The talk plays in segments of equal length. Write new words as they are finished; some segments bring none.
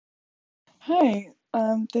Hi,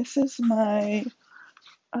 this is my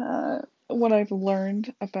what I've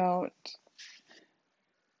learned about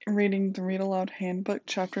reading the Read Aloud Handbook,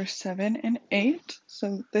 chapter 7 and 8.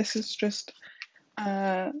 So, this is just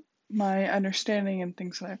uh, my understanding and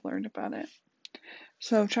things that I've learned about it.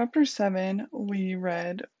 So, chapter 7, we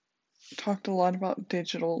talked a lot about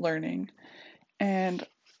digital learning, and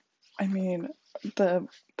I mean, the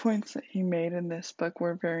points that he made in this book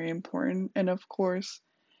were very important, and of course,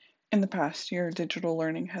 in the past year, digital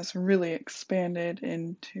learning has really expanded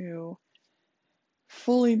into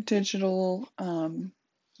fully digital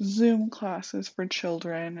Zoom classes for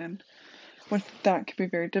children, and that could be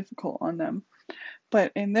very difficult on them.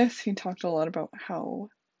 But in this, he talked a lot about how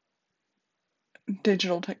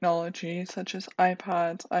digital technology, such as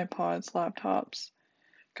iPads, iPods, laptops,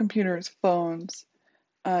 computers, phones,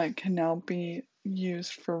 can now be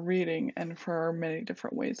used for reading and for many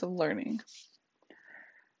different ways of learning.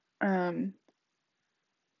 Um,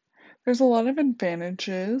 there's a lot of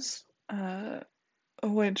advantages,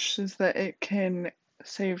 which is that it can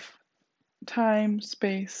save time,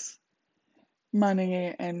 space,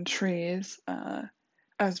 money, and trees,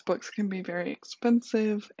 as books can be very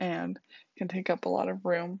expensive and can take up a lot of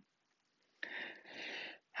room.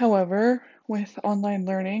 However, with online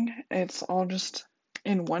learning, it's all just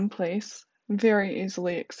in one place, very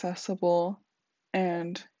easily accessible,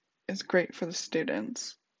 and is great for the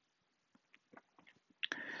students.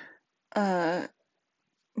 Uh,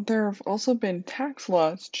 there have also been tax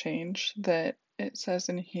laws changed that it says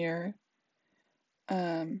in here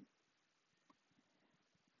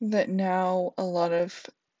that now a lot of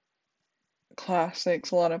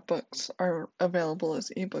classics, a lot of books are available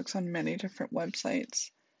as ebooks on many different websites.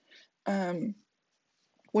 Um,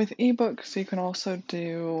 with ebooks, you can also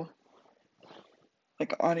do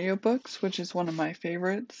like audiobooks, which is one of my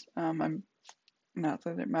favorites. I'm not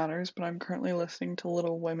that it matters, but I'm currently listening to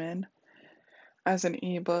Little Women as an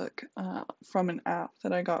ebook from an app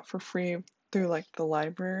that I got for free through like the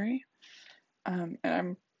library. And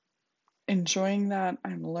I'm enjoying that.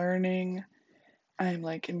 I'm learning. I'm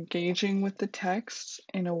like engaging with the text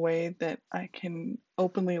in a way that I can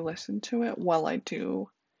openly listen to it while I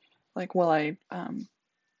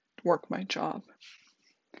work my job.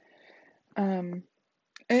 Um,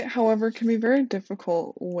 it, however, can be very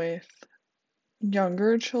difficult with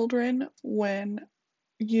younger children when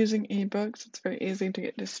using ebooks. It's very easy to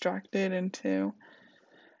get distracted and to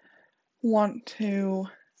want to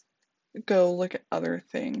go look at other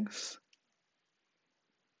things.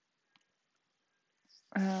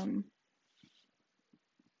 Um,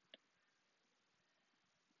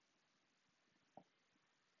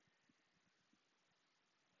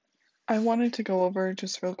 I wanted to go over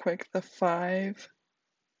just real quick the 5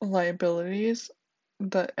 liabilities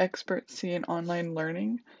that experts see in online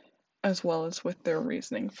learning, as well as with their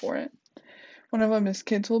reasoning for it. One of them is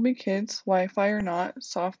kids will be kids, Wi-Fi or not,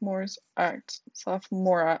 sophomore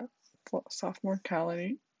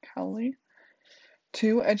cali.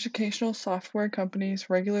 2, educational software companies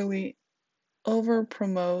regularly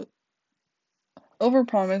overpromote,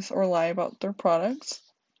 overpromise or lie about their products.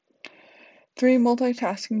 3,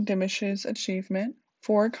 multitasking diminishes achievement.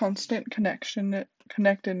 4, constant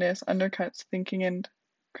connectedness undercuts thinking and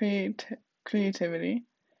creativity.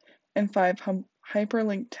 And 5,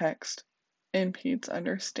 hyperlinked text impedes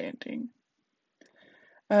understanding.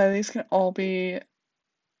 These can all be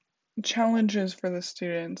challenges for the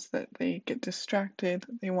students that they get distracted,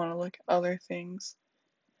 they want to look at other things,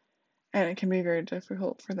 and it can be very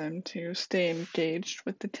difficult for them to stay engaged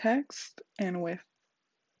with the text and with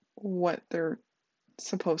what they're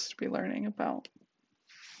supposed to be learning about.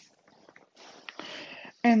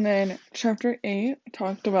 And then chapter 8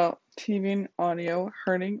 talked about TV and audio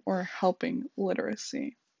hurting or helping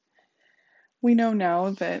literacy. We know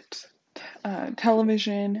now that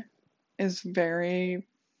television is very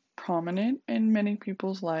prominent in many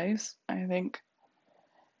people's lives. I think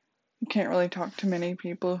you can't really talk to many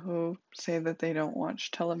people who say that they don't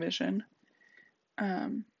watch television.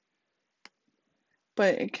 Um,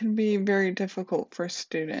 but it can be very difficult for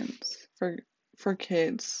students, for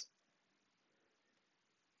kids,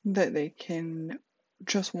 that they can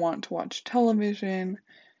just want to watch television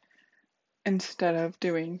instead of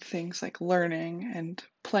doing things like learning and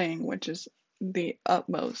playing, which is the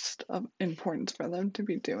utmost of importance for them to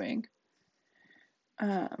be doing.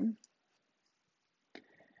 Um,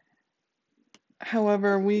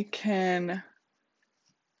 however, we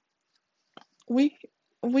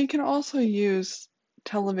we can also use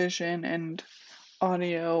television and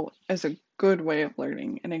audio as a good way of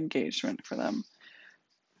learning and engagement for them.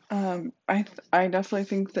 I definitely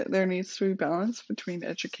think that there needs to be balance between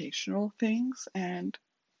educational things and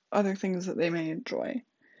other things that they may enjoy.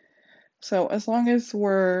 So as long as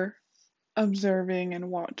we're observing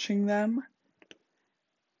and watching them,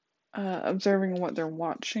 observing what they're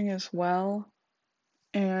watching as well,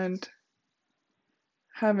 and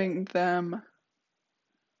having them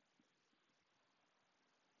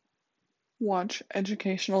watch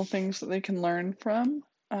educational things that they can learn from.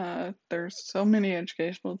 There's so many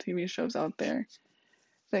educational TV shows out there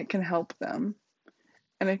that can help them,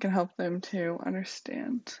 and it can help them to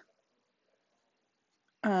understand.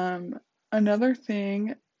 Um, Another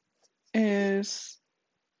thing is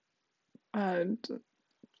uh,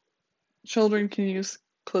 children can use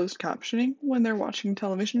closed captioning when they're watching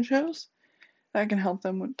television shows. That can help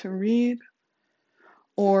them to read.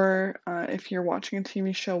 Or if you're watching a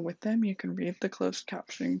TV show with them, you can read the closed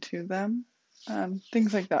captioning to them.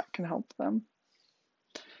 Things like that can help them.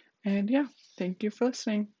 And yeah, thank you for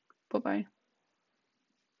listening. Bye bye.